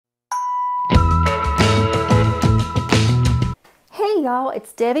Hey y'all,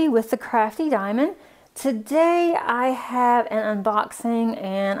 it's Debbie with the Crafty Diamond. Today I have an unboxing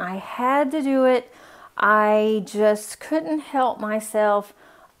and I had to do it. I just couldn't help myself.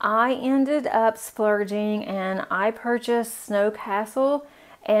 I ended up splurging and I purchased Snow Castle,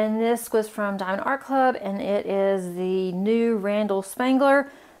 and this was from Diamond Art Club, and it is the new Randal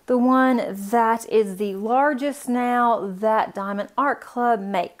Spangler, the one that is the largest now that Diamond Art Club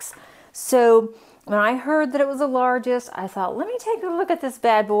makes. So when I heard that it was the largest, I thought, let me take a look at this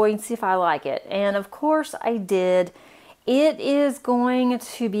bad boy and see if I like it. And of course I did. It is going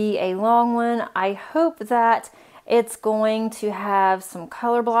to be a long one. I hope that it's going to have some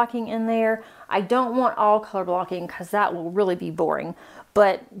color blocking in there. I don't want all color blocking because that will really be boring.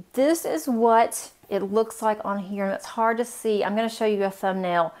 But this is what it looks like on here, and it's hard to see. I'm going to show you a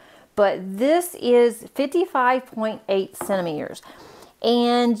thumbnail. But this is 55.8 centimeters.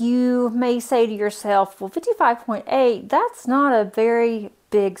 And you may say to yourself, well, 55.8, that's not a very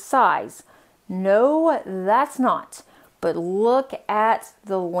big size. No, that's not. But look at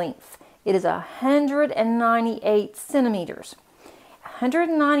the length. It is 198 centimeters.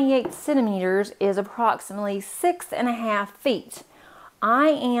 198 centimeters is approximately 6.5 feet. I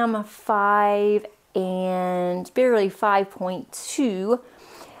am 5 and barely 5.2.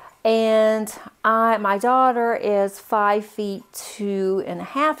 And my daughter is 5 feet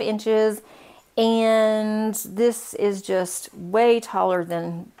 2.5 inches, and this is just way taller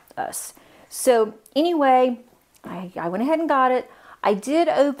than us. So anyway, I went ahead and got it. I did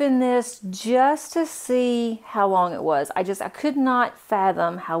open this just to see how long it was. I could not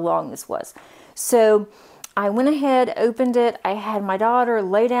fathom how long this was. So I went ahead, opened it. I had my daughter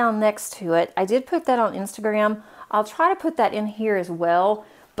lay down next to it. I did put that on Instagram. I'll try to put that in here as well.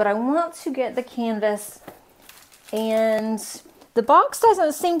 But I want to get the canvas, and the box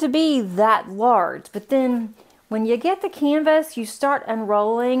doesn't seem to be that large. But then when you get the canvas, you start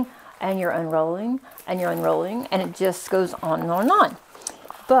unrolling, and you're unrolling, and you're unrolling, and it just goes on and on and on.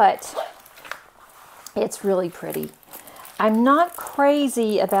 But it's really pretty. I'm not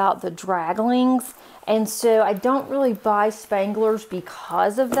crazy about the draglings, and so I don't really buy Spanglers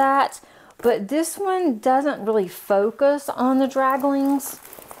because of that. But this one doesn't really focus on the draglings.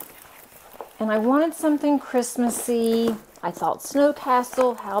 And I wanted something Christmassy. I thought Snow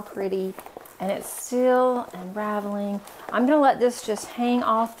Castle, how pretty. And it's still unraveling. I'm going to let this just hang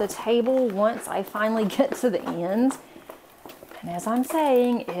off the table once I finally get to the end. And as I'm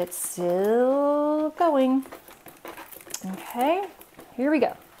saying, it's still going. Okay, here we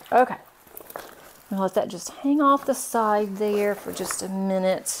go. Okay. I'm going to let that just hang off the side there for just a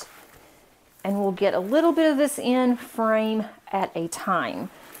minute. And we'll get a little bit of this in frame at a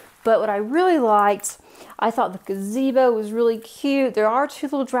time. But what I really liked, I thought the gazebo was really cute. There are two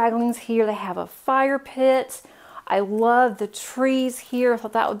little draglings here. They have a fire pit. I love the trees here. I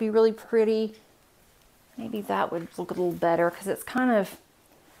thought that would be really pretty. Maybe that would look a little better because it's kind of,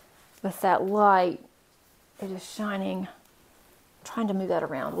 with that light, it is shining. I'm trying to move that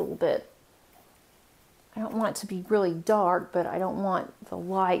around a little bit. I don't want it to be really dark, but I don't want the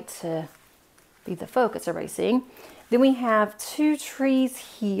light to be the focus everybody's seeing. Then we have two trees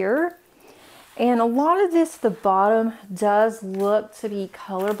here, and a lot of this, the bottom does look to be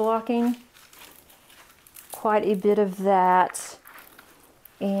color blocking. Quite a bit of that.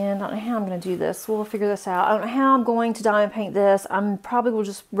 And I don't know how I'm going to do this. We'll figure this out. I don't know how I'm going to diamond paint this. I'm probably will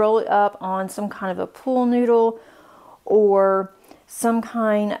just roll it up on some kind of a pool noodle or some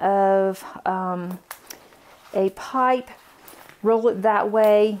kind of a pipe. Roll it that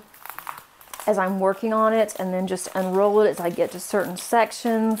way as I'm working on it, and then just unroll it as I get to certain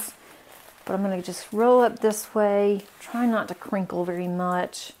sections. But I'm going to just roll up this way, try not to crinkle very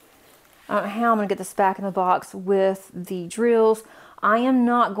much. I don't know how I'm going to get this back in the box with the drills. I am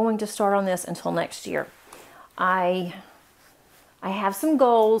not going to start on this until next year. I have some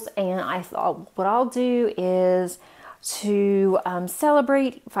goals, and I thought what I'll do is to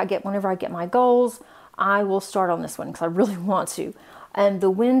celebrate, whenever I get my goals, I will start on this one because I really want to. And the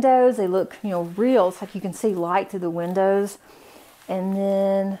windows, they look, real. It's like you can see light through the windows. And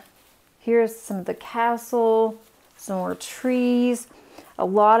then here's some of the castle, some more trees. A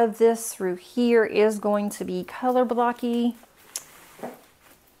lot of this through here is going to be color blocky.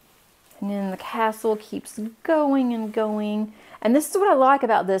 And then the castle keeps going and going. And this is what I like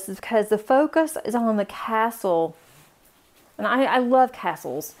about this, is because the focus is on the castle. And I love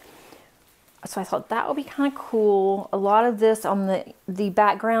castles. So I thought that would be kind of cool. A lot of this on the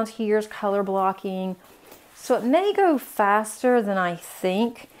background here is color blocking. So it may go faster than I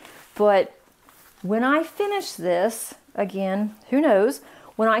think. But when I finish this, again, who knows?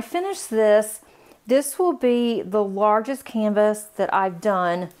 When I finish this, This will be the largest canvas that I've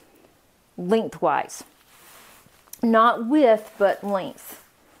done lengthwise. Not width, but length.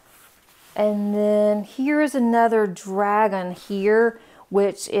 And then here is another dragon here,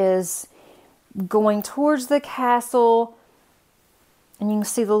 which is going towards the castle. And you can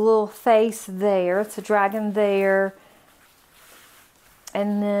see the little face there. It's a dragon there.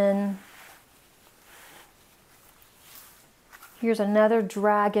 And then here's another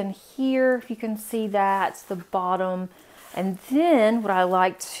dragon here. If you can see that, it's the bottom. And then what I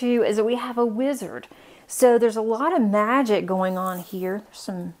like too is that we have a wizard. So there's a lot of magic going on here. There's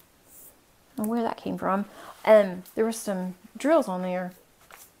some, I don't know where that came from. There were some drills on there.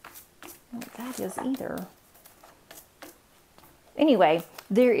 I don't know what that is either. Anyway,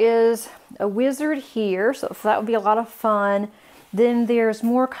 there is a wizard here, so that would be a lot of fun. Then there's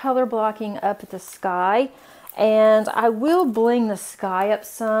more color blocking up at the sky. And I will bling the sky up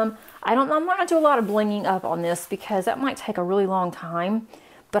some. I'm not going to do a lot of blinging up on this because that might take a really long time.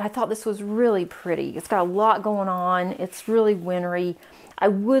 But I thought this was really pretty. It's got a lot going on. It's really wintry. I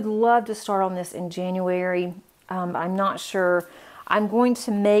would love to start on this in January. I'm not sure. I'm going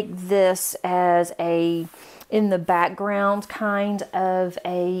to make this as a in the background kind of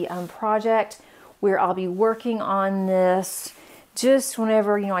a project where I'll be working on this just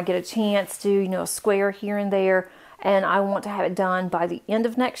whenever, I get a chance to, a square here and there. And I want to have it done by the end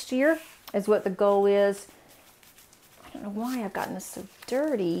of next year is what the goal is. I don't know why I've gotten this so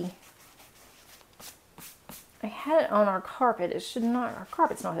dirty. I had it on our carpet. It should not, our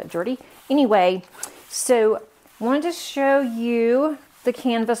carpet's not that dirty. Anyway, so I wanted to show you the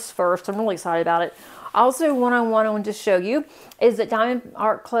canvas first. I'm really excited about it. Also, what I wanted to show you is that Diamond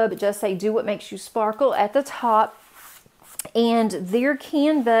Art Club, it does say do what makes you sparkle at the top. And their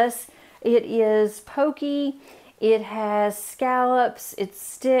canvas, it is pokey, it has scallops, it's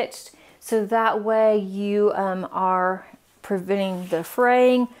stitched, so that way you are preventing the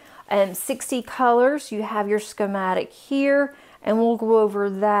fraying. 60 colors, you have your schematic here, and we'll go over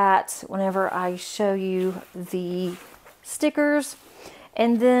that whenever I show you the stickers.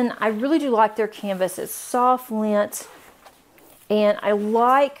 And then I really do like their canvas. It's soft lint, and I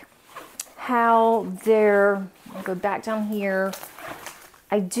like how they're, I'll go back down here.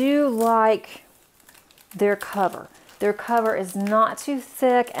 I do like their cover. Their cover is not too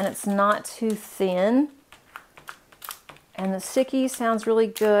thick and it's not too thin. And the sticky sounds really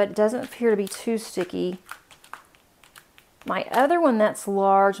good. It doesn't appear to be too sticky. My other one that's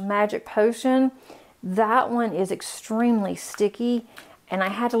large, Magic Potion, that one is extremely sticky. And I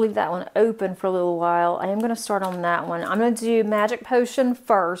had to leave that one open for a little while. I am going to start on that one. I'm going to do Magic Potion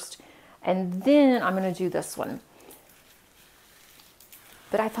first, and then I'm going to do this one.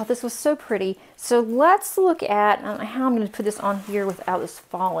 But I thought this was so pretty. So let's look at, I don't know how I'm going to put this on here without this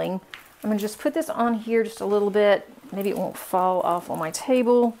falling. I'm going to just put this on here just a little bit. Maybe it won't fall off on my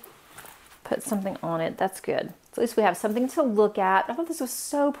table. Put something on it. That's good. So at least we have something to look at. I thought this was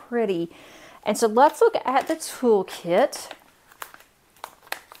so pretty. And so let's look at the toolkit.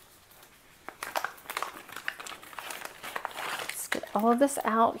 Let's get all of this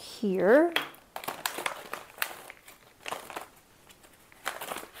out here.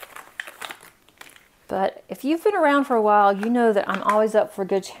 But if you've been around for a while, you know that I'm always up for a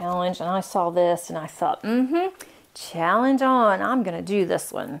good challenge. And I saw this and I thought, challenge on. I'm going to do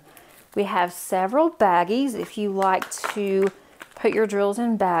this one. We have several baggies if you like to put your drills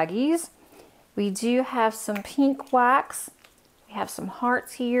in baggies. We do have some pink wax. We have some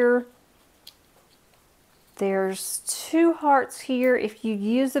hearts here. There's 2 hearts here. If you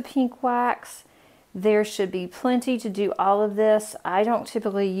use the pink wax, there should be plenty to do all of this. I don't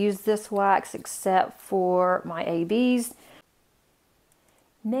typically use this wax except for my ABs.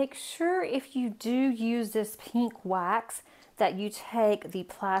 Make sure if you do use this pink wax that you take the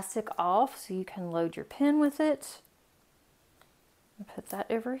plastic off so you can load your pen with it. Put that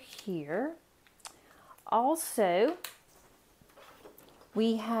over here. Also,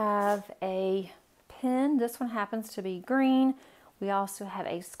 we have a pen. This one happens to be green. We also have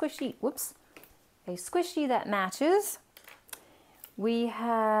a squishy, a squishy that matches. We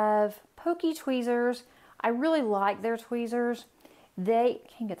have pokey tweezers. I really like their tweezers. They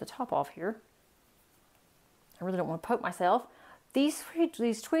can't get the top off here. I really don't want to poke myself. These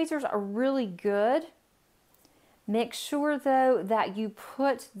tweezers are really good. Make sure though that you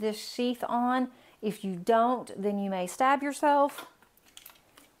put this sheath on. If you don't, then you may stab yourself.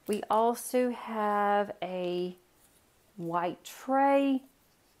 We also have a white tray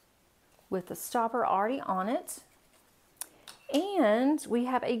with the stopper already on it. And we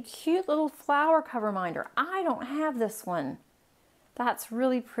have a cute little flower cover minder. I don't have this one. That's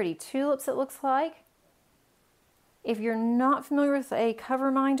really pretty. Tulips, it looks like. If you're not familiar with a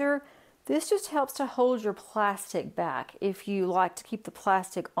cover minder, this just helps to hold your plastic back if you like to keep the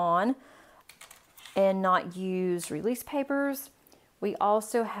plastic on and not use release papers. We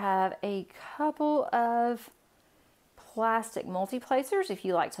also have a couple of plastic multi-placers if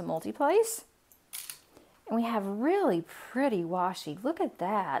you like to multi-place. And we have really pretty washi. Look at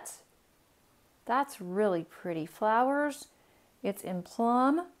that. That's really pretty. Flowers. It's in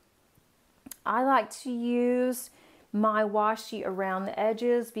plum. I like to use my washi around the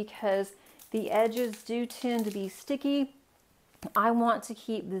edges because the edges do tend to be sticky. I want to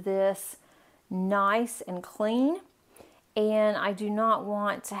keep this nice and clean, and I do not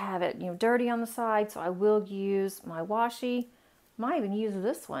want to have it, dirty on the side, so I will use my washi. Might even use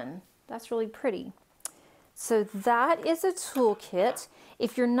this one. That's really pretty. So that is a toolkit.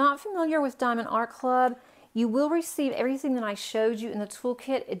 If you're not familiar with Diamond Art Club, you will receive everything that I showed you in the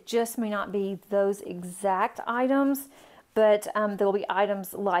toolkit. It just may not be those exact items, but there will be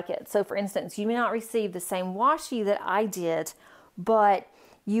items like it. So for instance, you may not receive the same washi that I did, but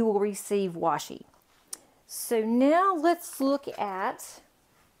you will receive washi. So now let's look at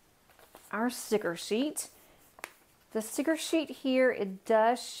our sticker sheet. The sticker sheet here, it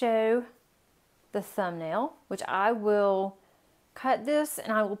does show the thumbnail, which I will cut this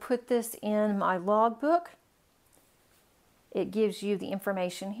and I will put this in my logbook. It gives you the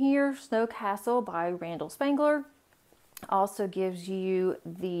information here, Snow Castle by Randal Spangler. Also gives you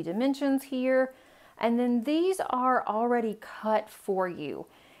the dimensions here. And then these are already cut for you.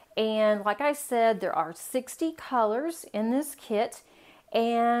 And like I said, there are 60 colors in this kit.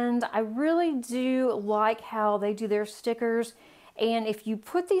 And I really do like how they do their stickers. And if you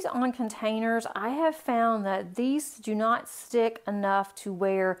put these on containers, I have found that these do not stick enough to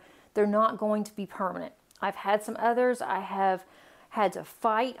where they're not going to be permanent. I've had some others I have had to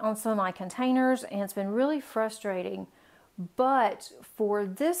fight on some of my containers, and it's been really frustrating. But for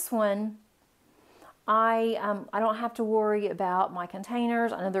this one, I don't have to worry about my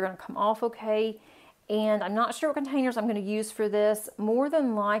containers. I know they're going to come off okay. And I'm not sure what containers I'm going to use for this. More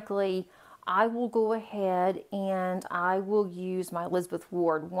than likely, I will go ahead and I will use my Elizabeth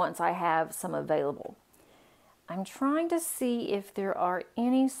Ward once I have some available. I'm trying to see if there are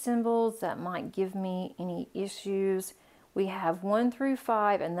any symbols that might give me any issues. We have 1 through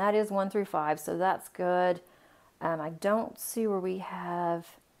 5, and that is 1 through 5, so that's good. I don't see where we have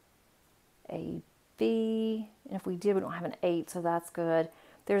a B, and if we did, we don't have an 8, so that's good.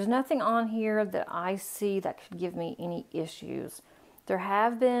 There's nothing on here that I see that could give me any issues. There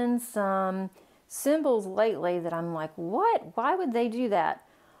have been some symbols lately that I'm like, what? Why would they do that?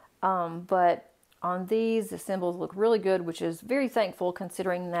 But on these, the symbols look really good, which is very thankful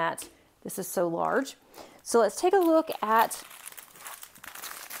considering that this is so large. So let's take a look at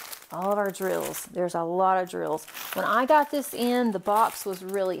all of our drills. There's a lot of drills. When I got this in, the box was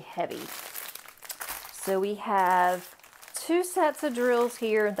really heavy. So we have 2 sets of drills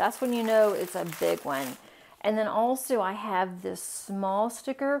here. That's when you know it's a big one. And then also I have this small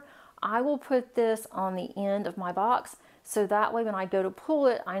sticker. I will put this on the end of my box, so that way when I go to pull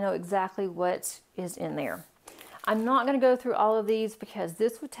it, I know exactly what is in there. I'm not going to go through all of these because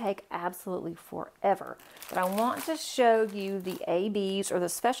this would take absolutely forever. But I want to show you the ABs, or the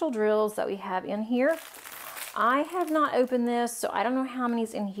special drills that we have in here. I have not opened this, so I don't know how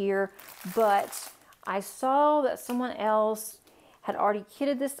many's in here, but I saw that someone else had already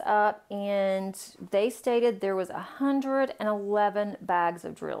kitted this up, and they stated there was 111 bags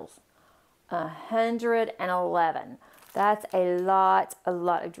of drills. 111. That's a lot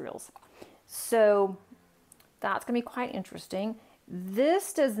of drills. So that's going to be quite interesting.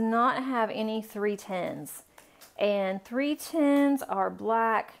 This does not have any 310s. And 310s are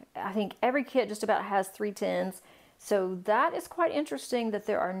black. I think every kit just about has 310s. So that is quite interesting that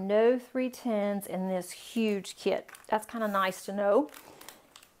there are no 310s in this huge kit. That's kind of nice to know.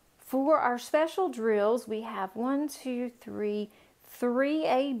 For our special drills, we have 3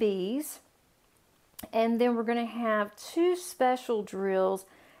 ABs. And then we're going to have 2 special drills.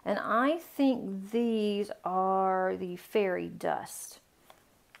 And I think these are the fairy dust.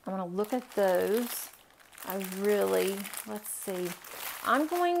 I'm going to look at those. Let's see. I'm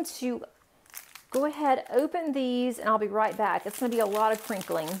going to go ahead, open these, and I'll be right back. It's going to be a lot of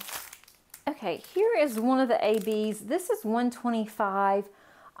crinkling. Okay, here is one of the ABs. This is 125.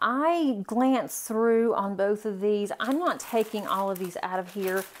 I glanced through on both of these. I'm not taking all of these out of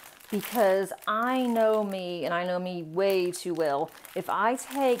here because I know me, and I know me way too well. If I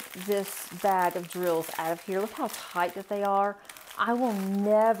take this bag of drills out of here, look how tight that they are. I will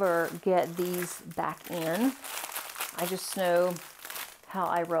never get these back in. I just know how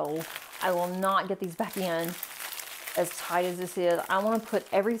I roll. I will not get these back in as tight as this is. I want to put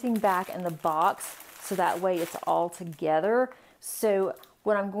everything back in the box so that way it's all together. So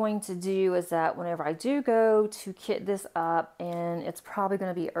what I'm going to do is that whenever I do go to kit this up, and it's probably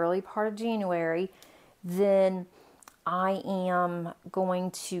going to be early part of January, then I am going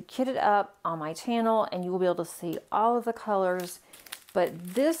to kit it up on my channel and you will be able to see all of the colors.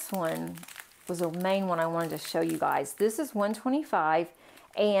 But this one was the main one I wanted to show you guys. This is 125,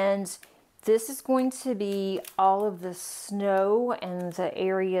 and this is going to be all of the snow and the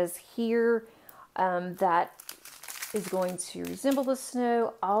areas here that is going to resemble the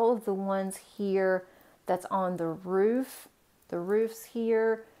snow. All of the ones here that's on the roof, the roofs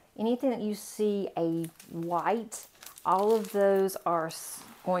here, anything that you see a white, all of those are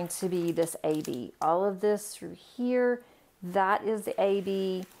going to be this AB. All of this through here, that is the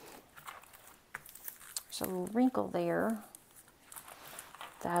AB. There's a little wrinkle there.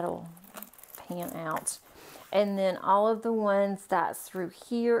 That'll pan out. And then all of the ones that's through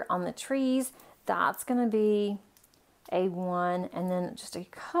here on the trees, that's going to be A1. And then just a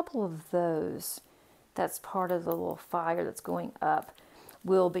couple of those, that's part of the little fire that's going up,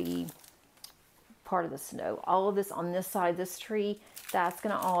 will be part of the snow. All of this on this side of this tree, that's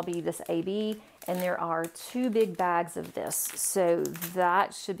going to all be this AB, and there are 2 big bags of this, so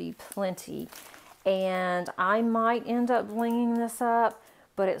that should be plenty. And I might end up blinging this up,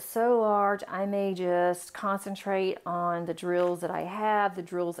 but it's so large I may just concentrate on the drills that I have, the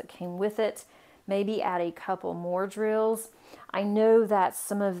drills that came with it, maybe add a couple more drills. I know that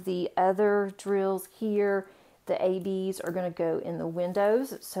some of the other drills here, the ABs, are going to go in the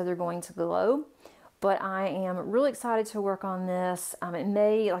windows, so they're going to glow. But I am really excited to work on this. It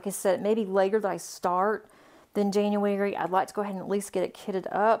may, like I said, it may be later that I start than January. I'd like to go ahead and at least get it kitted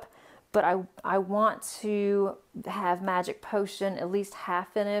up. But I want to have Magic Potion at least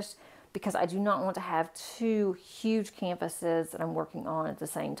half finished, because I do not want to have 2 huge canvases that I'm working on at the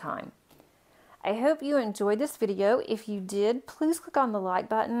same time. I hope you enjoyed this video. If you did, please click on the like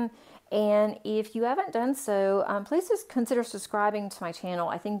button. And if you haven't done so, please just consider subscribing to my channel.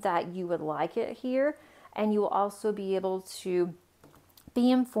 I think that you would like it here, and you will also be able to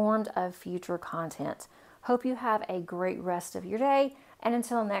be informed of future content. Hope you have a great rest of your day, and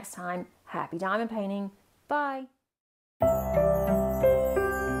until next time, happy diamond painting. Bye.